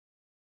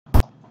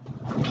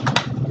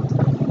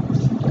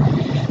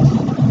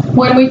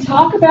When we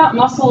talk about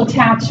muscle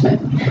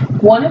attachment,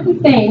 one of the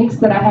things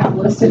that I have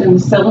listed in the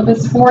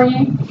syllabus for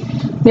you,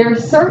 there are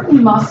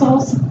certain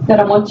muscles that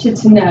I want you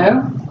to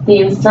know, the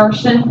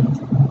insertion,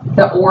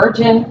 the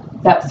origin,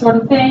 that sort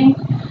of thing.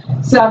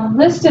 So I've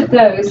listed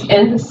those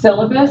in the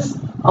syllabus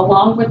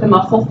along with the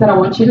muscles that I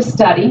want you to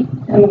study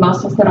and the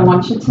muscles that I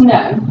want you to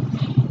know.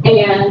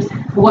 And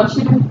I want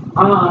you to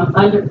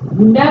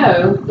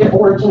know the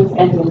origins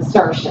and the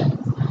insertions.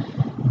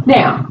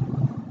 Now,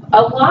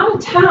 a lot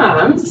of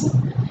times,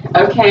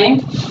 okay,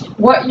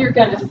 what you're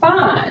going to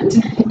find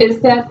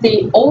is that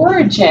the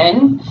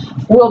origin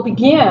will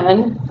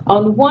begin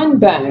on one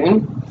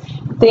bone,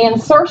 the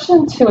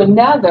insertion to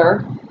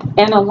another,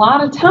 and a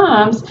lot of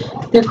times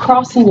they're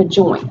crossing a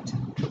joint.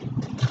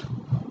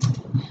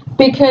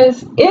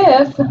 Because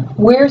if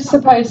we're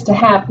supposed to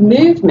have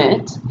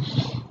movement,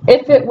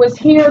 if it was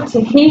here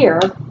to here,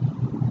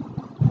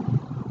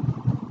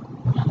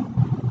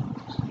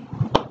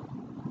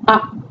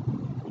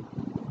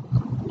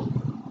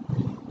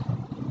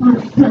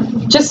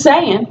 just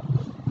saying,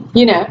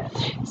 you know.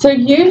 So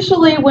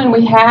usually when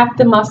we have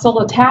the muscle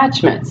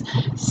attachments,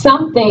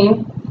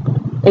 something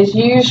is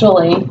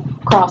usually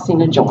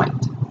crossing a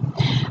joint.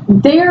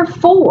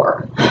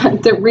 Therefore,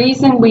 the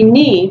reason we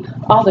need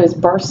all those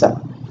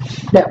bursa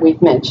that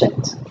we've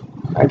mentioned,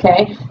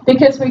 okay,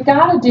 because we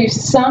got to do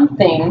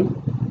something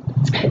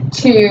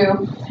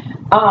to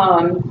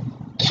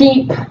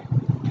keep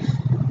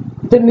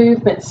the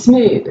movement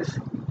smooth,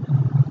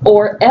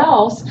 or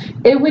else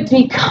it would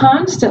be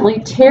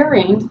constantly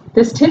tearing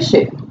this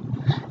tissue,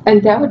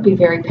 and that would be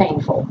very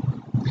painful.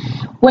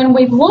 When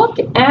we look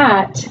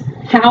at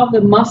how the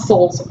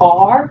muscles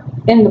are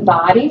in the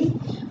body,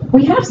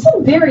 we have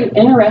some very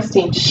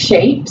interesting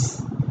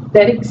shapes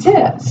that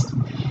exist.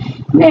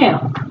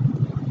 Now,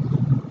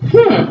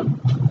 let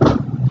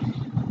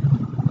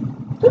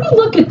me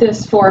look at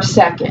this for a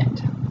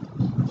second.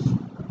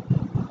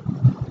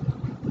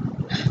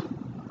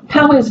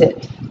 How is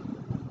it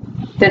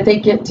that they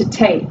get to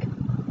take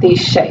these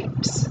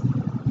shapes?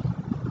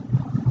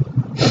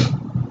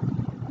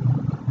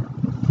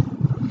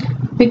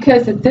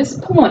 Because at this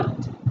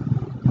point,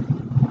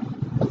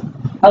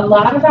 a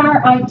lot of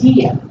our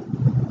idea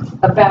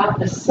about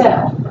the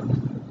cell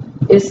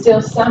is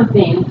still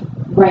something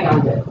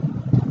rounded,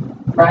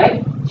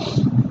 right?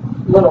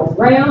 Little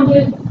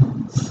rounded,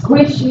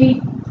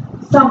 squishy,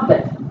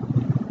 something.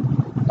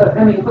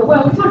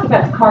 Well, we talked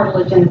about the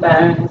cartilage in the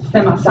bone,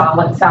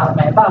 semi-solid, solid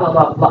matter, blah, blah,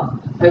 blah,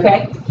 blah,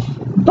 okay?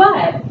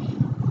 But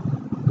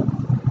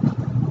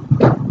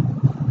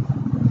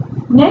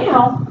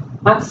now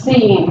I'm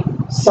seeing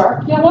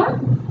circular,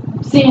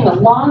 I'm seeing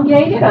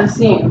elongated, I'm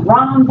seeing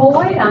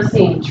rhomboid, I'm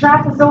seeing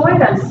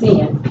trapezoid, I'm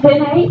seeing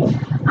pinnate,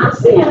 I'm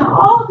seeing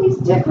all these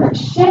different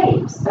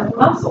shapes of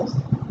muscles.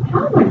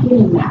 How am I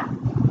getting that?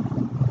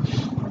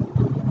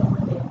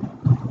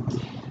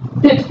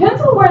 It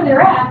depends on where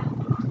they're at,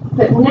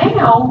 but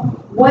now,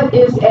 what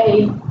is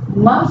a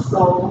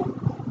muscle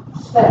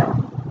cell?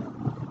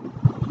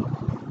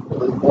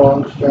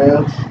 Long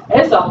strands?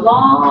 It's a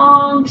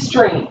long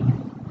string.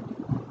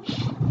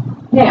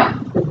 Now,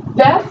 the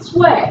best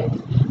way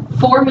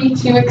for me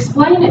to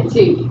explain it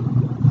to you,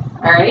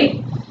 all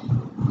right?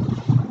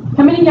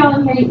 How many of y'all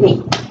in here eat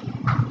meat?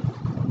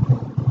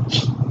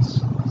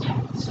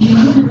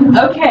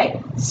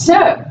 Okay,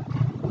 so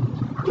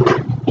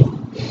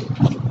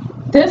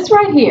this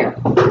right here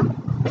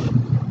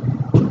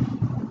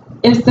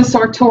is the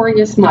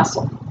sartorius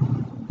muscle.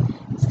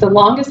 It's the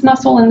longest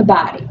muscle in the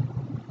body,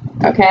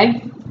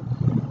 okay?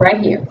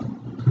 Right here.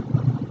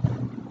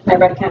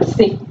 Everybody kind of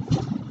see?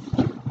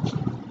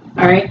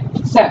 All right,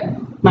 so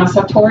my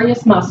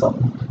sartorius muscle,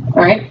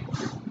 all right?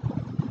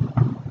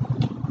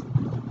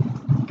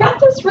 Got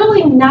this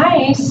really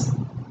nice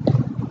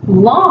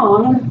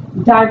long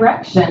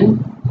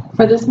direction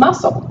for this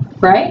muscle,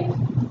 right?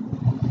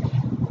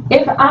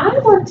 If I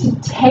were to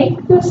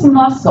take this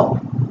muscle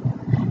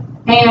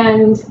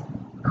and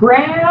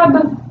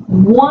grab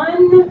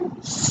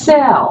one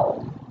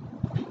cell,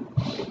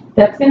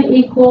 that's going to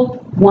equal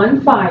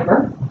one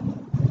fiber,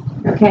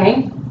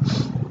 okay?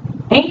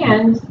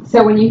 And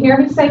so when you hear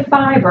me say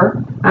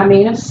fiber, I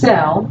mean a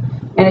cell.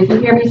 And if you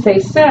hear me say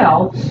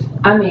cell,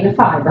 I mean a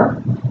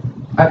fiber,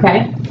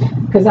 okay?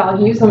 Because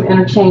I'll use them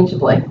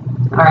interchangeably,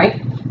 all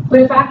right?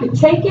 But if I could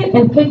take it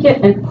and pick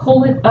it and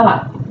pull it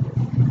up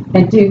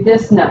and do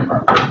this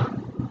number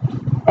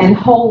and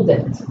hold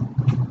it,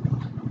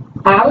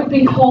 I would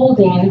be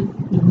holding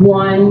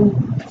one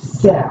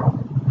cell.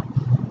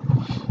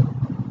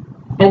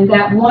 And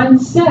that one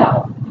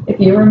cell, if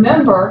you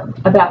remember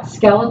about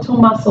skeletal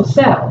muscle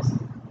cells,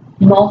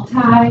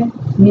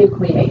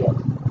 multi-nucleated.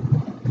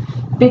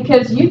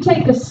 Because you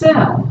take a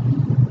cell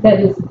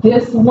that is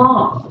this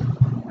long,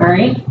 all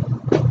right?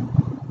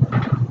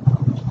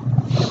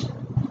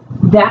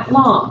 That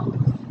long.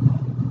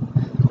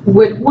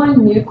 Would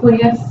one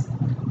nucleus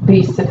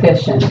be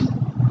sufficient?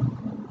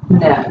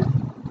 No.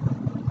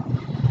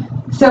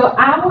 So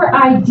our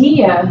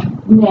idea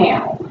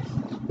now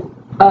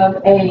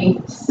of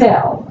a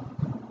cell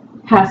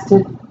has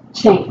to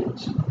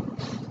change.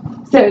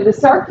 So the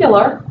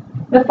circular,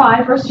 the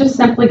fibers just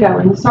simply go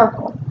in the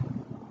circle.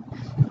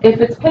 If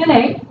it's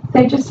pinnate,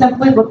 they just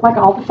simply look like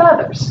all the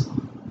feathers.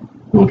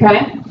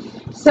 Okay?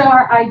 So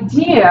our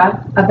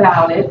idea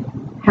about it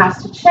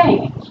has to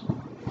change.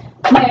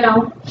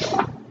 Now,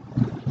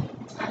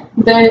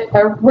 the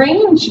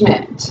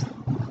arrangement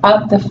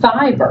of the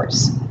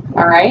fibers,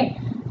 all right,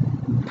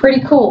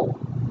 pretty cool.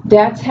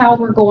 That's how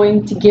we're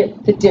going to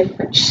get the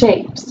different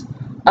shapes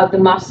of the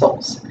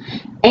muscles.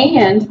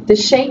 And the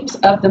shapes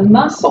of the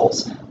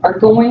muscles are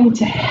going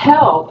to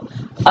help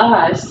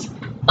us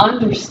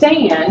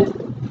understand,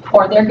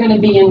 or they're going to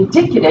be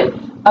indicative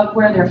of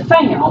where they're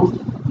found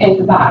in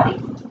the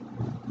body.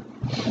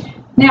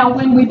 Now,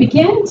 when we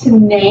begin to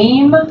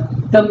name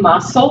the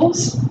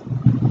muscles,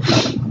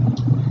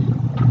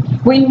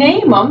 we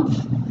name them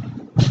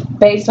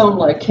based on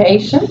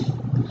location,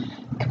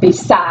 could be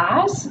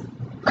size,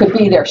 could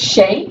be their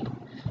shape,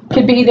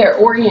 could be their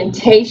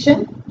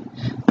orientation,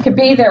 could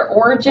be their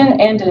origin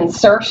and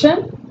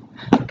insertion,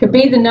 could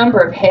be the number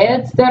of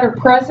heads that are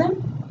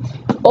present,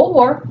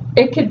 or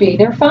it could be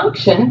their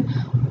function,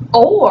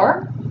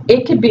 or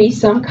it could be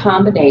some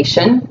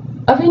combination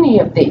of any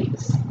of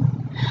these.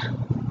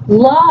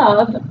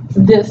 Love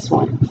this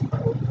one.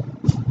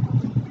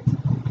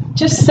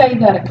 Just say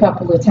that a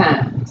couple of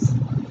times.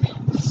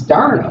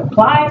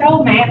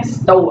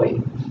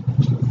 Sternocleidomastoid.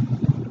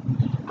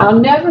 I'll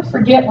never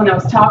forget when I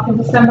was talking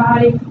to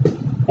somebody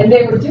and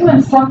they were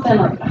doing something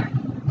like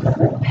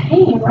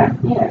pain right,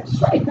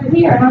 straight through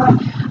here, and I'm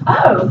like,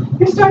 oh,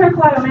 your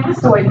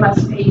sternocleidomastoid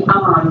must be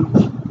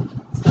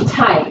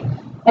tight.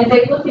 And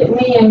they look at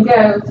me and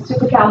go,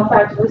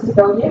 supercalifragilistic,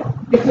 oh yeah,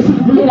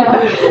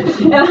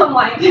 and I'm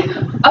like,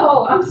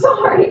 oh, I'm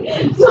sorry.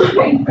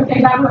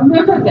 Okay, I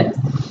remember this.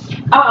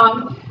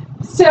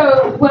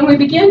 So when we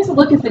begin to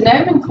look at the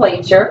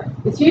nomenclature,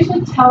 it's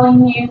usually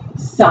telling you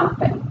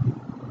something,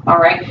 all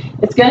right?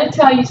 It's going to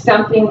tell you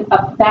something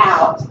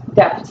about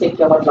that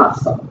particular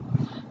muscle.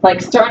 Like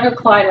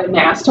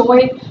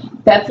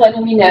sternocleidomastoid, that's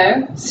letting me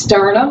know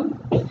sternum.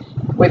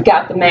 We've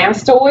got the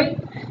mastoid.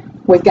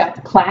 We've got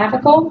the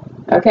clavicle.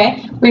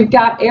 Okay, we've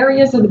got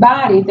areas of the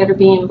body that are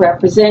being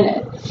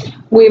represented.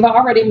 We've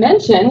already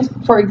mentioned,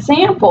 for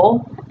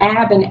example,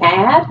 ab and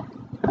ad,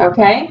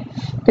 okay,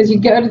 because you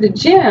go to the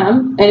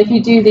gym and if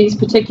you do these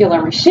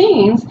particular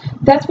machines,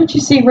 that's what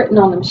you see written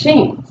on the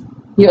machines.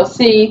 You'll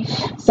see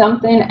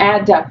something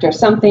adductor,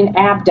 something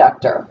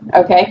abductor,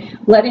 okay,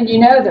 letting you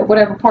know that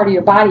whatever part of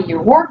your body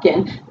you're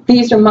working,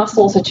 these are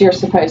muscles that you're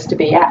supposed to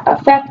be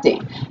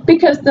affecting,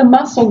 because the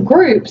muscle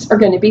groups are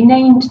going to be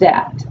named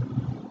that.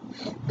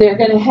 They're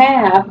going to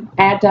have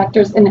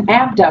adductors and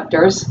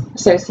abductors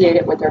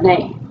associated with their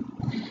name.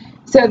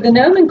 So the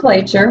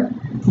nomenclature,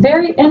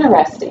 very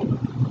interesting.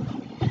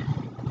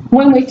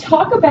 When we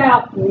talk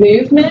about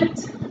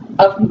movement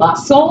of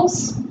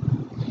muscles,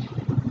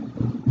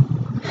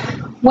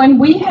 when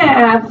we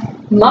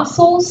have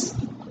muscles,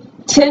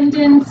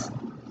 tendons,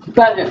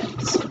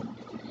 bones,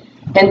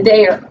 and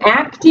they are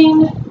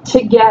acting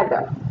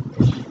together,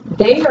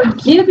 they are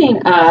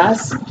giving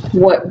us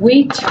what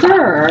we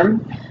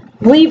term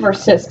lever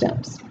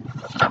systems.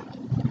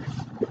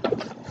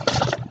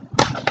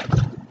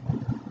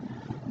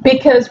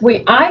 Because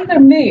we either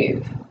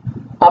move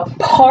a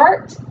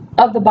part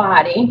of the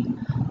body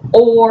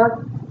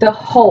or the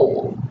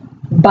whole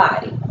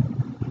body.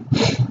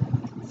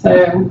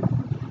 So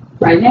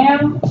right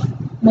now,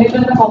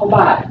 moving the whole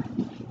body.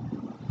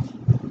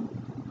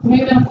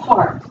 Moving a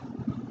part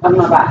of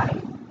my body.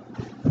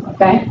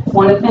 Okay?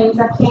 One of the things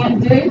I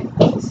can't do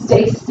is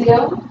stay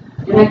still,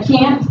 and I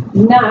can't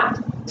not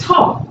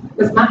talk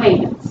with my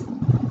hands.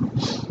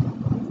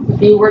 If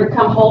you were to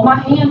come hold my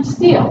hand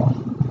still,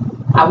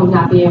 I would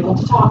not be able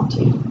to talk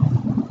to you.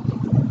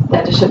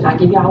 That just should not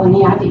give y'all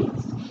any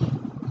ideas.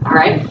 All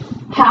right?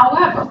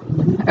 However,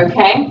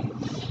 okay,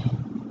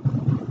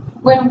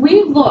 when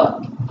we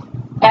look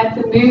at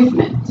the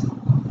movement,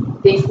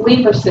 these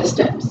lever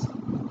systems,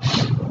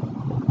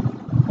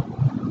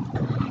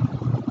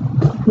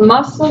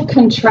 muscle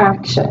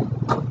contraction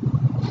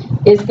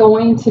is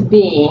going to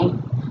be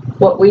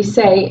what we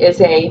say is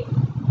a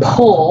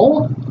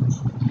pull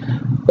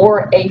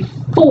or a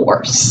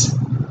force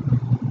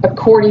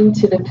according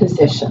to the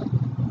position.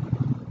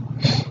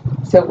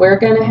 So we're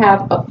going to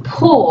have a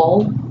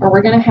pull or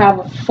we're going to have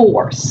a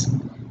force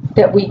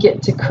that we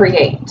get to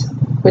create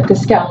with the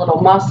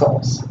skeletal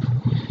muscles.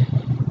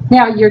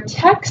 Now your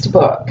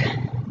textbook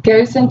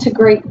goes into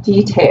great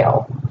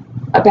detail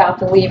about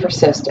the lever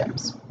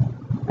systems.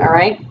 All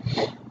right?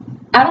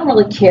 I don't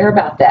really care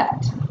about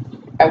that.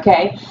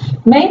 Okay?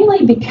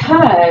 Mainly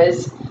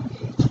because,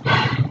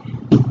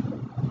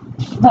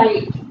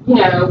 like,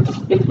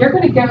 if you're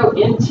going to go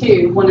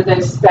into one of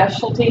those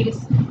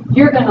specialties,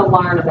 you're going to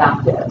learn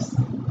about this.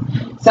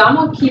 So I'm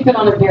going to keep it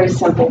on a very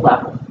simple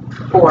level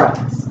for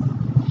us.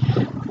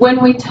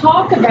 When we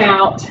talk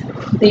about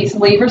these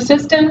lever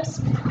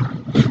systems,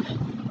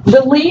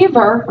 the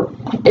lever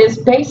is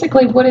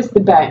basically, what is the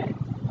bone?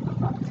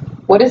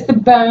 What is the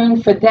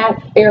bone for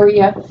that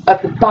area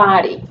of the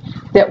body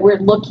that we're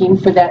looking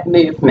for that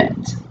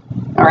movement?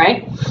 all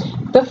right?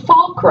 The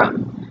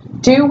fulcrum.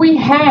 Do we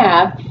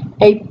have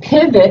a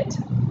pivot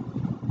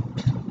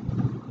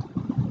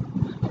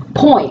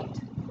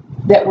point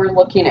that we're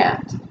looking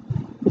at?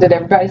 Did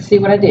everybody see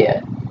what I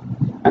did?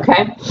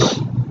 Okay.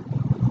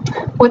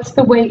 What's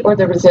the weight or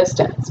the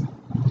resistance?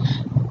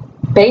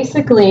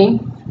 Basically,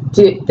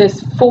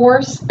 this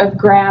force of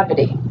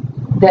gravity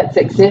that's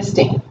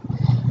existing.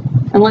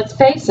 And let's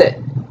face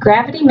it,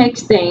 gravity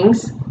makes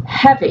things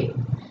heavy,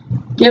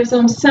 gives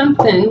them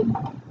something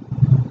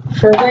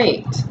for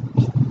weight.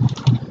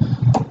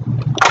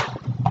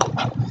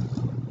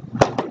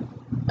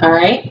 All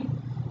right?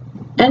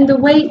 And the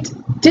weight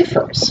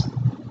differs,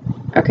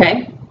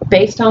 okay,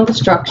 based on the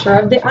structure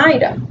of the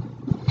item.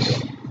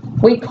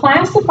 We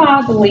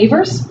classify the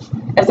levers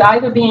as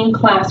either being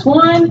class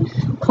 1,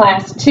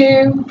 class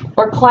 2,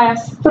 or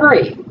class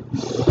 3.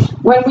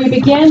 When we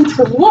begin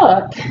to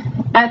look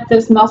at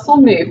this muscle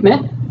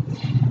movement,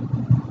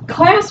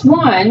 class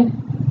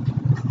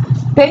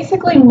 1,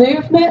 basically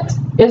movement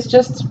is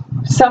just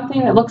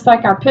something that looks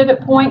like our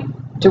pivot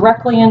point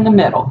directly in the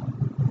middle,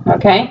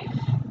 okay?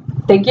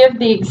 They give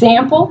the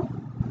example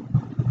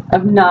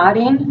of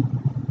nodding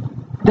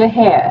the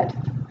head,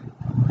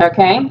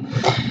 okay?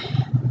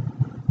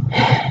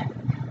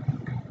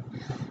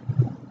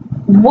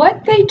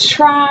 What they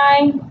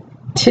try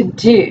to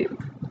do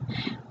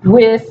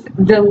with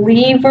the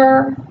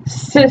lever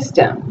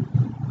system,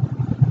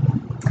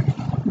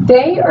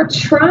 they are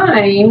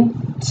trying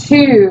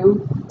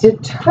to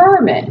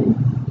determine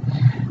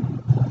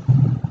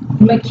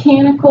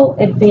mechanical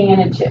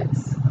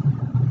advantages.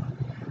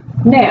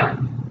 Now,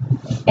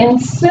 in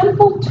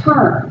simple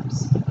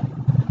terms,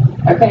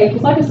 okay,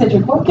 because like I said,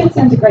 your book gets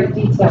into great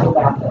detail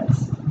about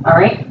this, all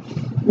right?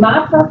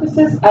 My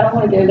purposes, I don't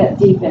want to go that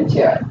deep into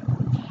it.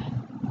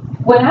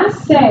 When I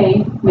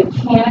say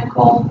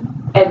mechanical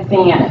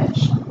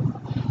advantage,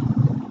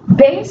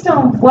 based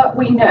on what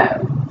we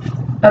know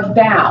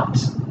about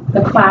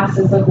the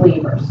classes of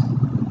levers,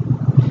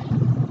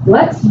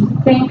 let's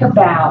think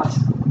about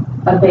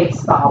a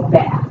baseball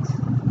bat.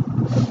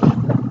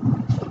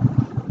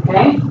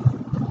 Okay?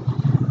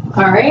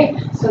 All right,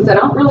 since I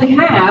don't really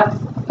have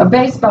a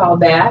baseball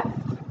bat,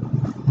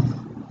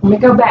 let me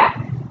go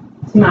back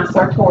to my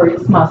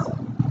sartorius muscle.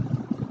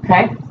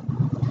 Okay?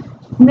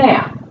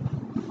 Now,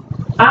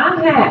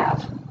 I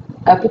have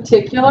a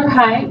particular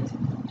height,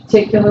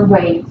 particular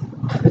weight,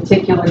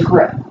 particular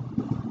grip.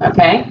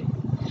 Okay?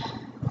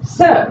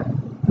 So,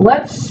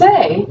 let's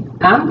say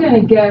I'm going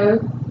to go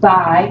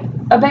buy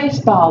a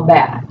baseball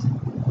bat.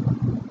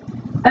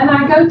 And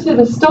I go to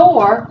the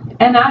store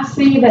and I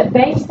see that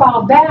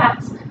baseball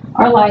bats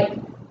are like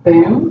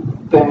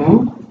boom,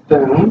 boom,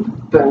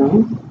 boom,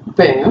 boom,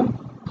 boom.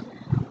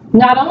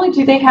 Not only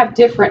do they have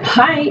different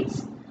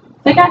heights,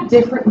 they got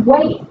different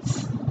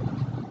weights.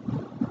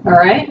 All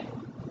right?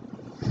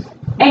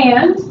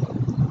 And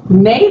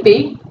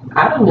maybe,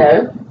 I don't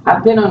know,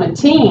 I've been on a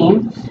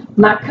team,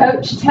 my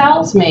coach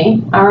tells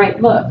me, all right,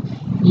 look,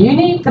 you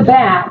need the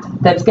bat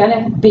that's going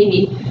to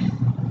be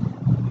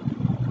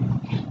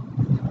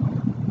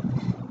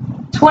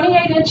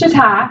 28 inches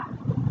high,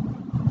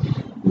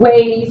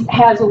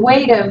 has a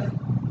weight of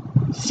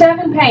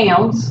 7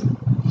 pounds,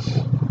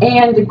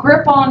 and the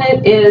grip on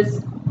it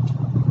is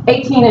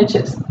 18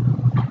 inches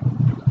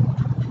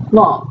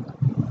long.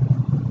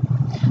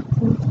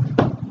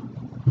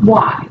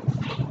 Why?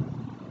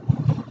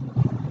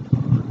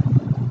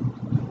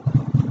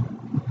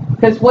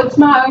 Because what's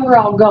my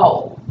overall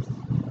goal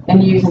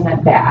in using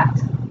that bat?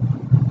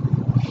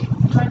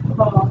 Strike the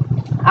ball.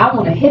 I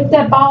want to hit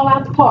that ball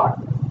out the park.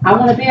 I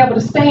want to be able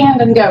to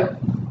stand and go.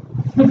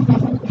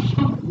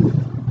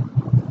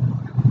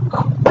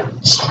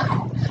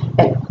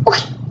 And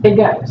it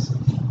goes.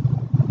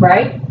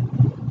 Right?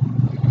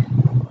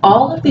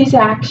 All of these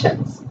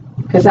actions,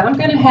 because I'm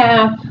going to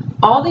have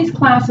all these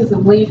classes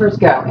of levers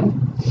going,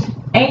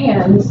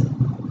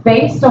 and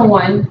based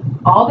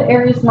on all the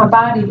areas of my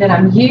body that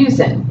I'm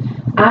using,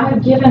 I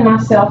have given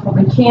myself a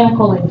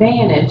mechanical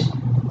advantage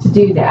to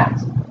do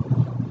that.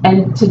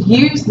 And to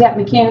use that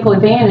mechanical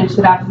advantage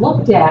that I've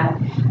looked at,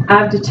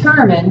 I've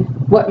determined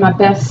what my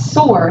best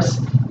source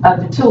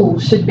of the tool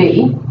should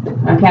be,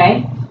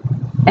 okay?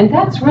 And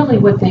that's really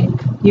what they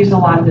use a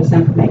lot of this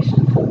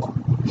information for.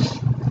 Does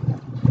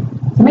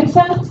that make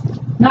sense?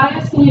 Not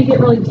asking you to get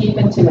really deep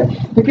into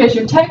it, because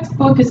your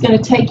textbook is going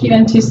to take you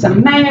into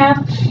some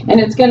math, and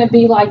it's going to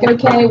be like,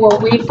 okay, well,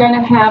 we're going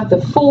to have the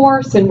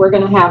force, and we're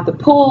going to have the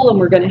pull, and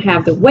we're going to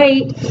have the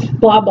weight,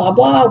 blah, blah,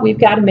 blah. We've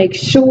got to make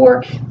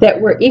sure that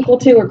we're equal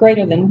to or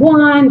greater than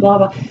 1, blah,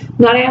 blah.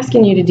 Not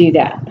asking you to do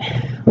that.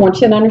 I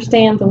want you to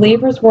understand the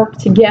levers work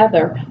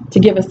together to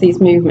give us these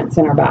movements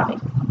in our body.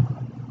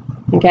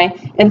 Okay?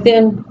 And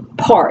then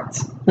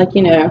parts, like,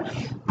 you know,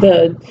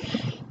 the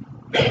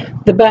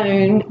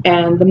bone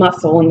and the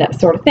muscle and that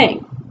sort of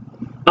thing,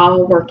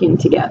 all working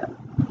together.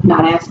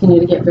 Not asking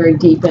you to get very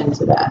deep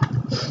into that.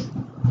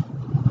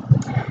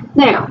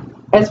 Now,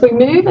 as we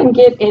move and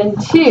get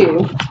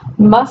into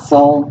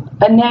muscle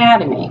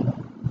anatomy,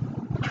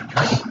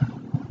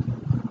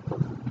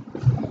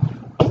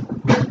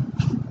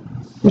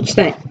 What you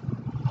think?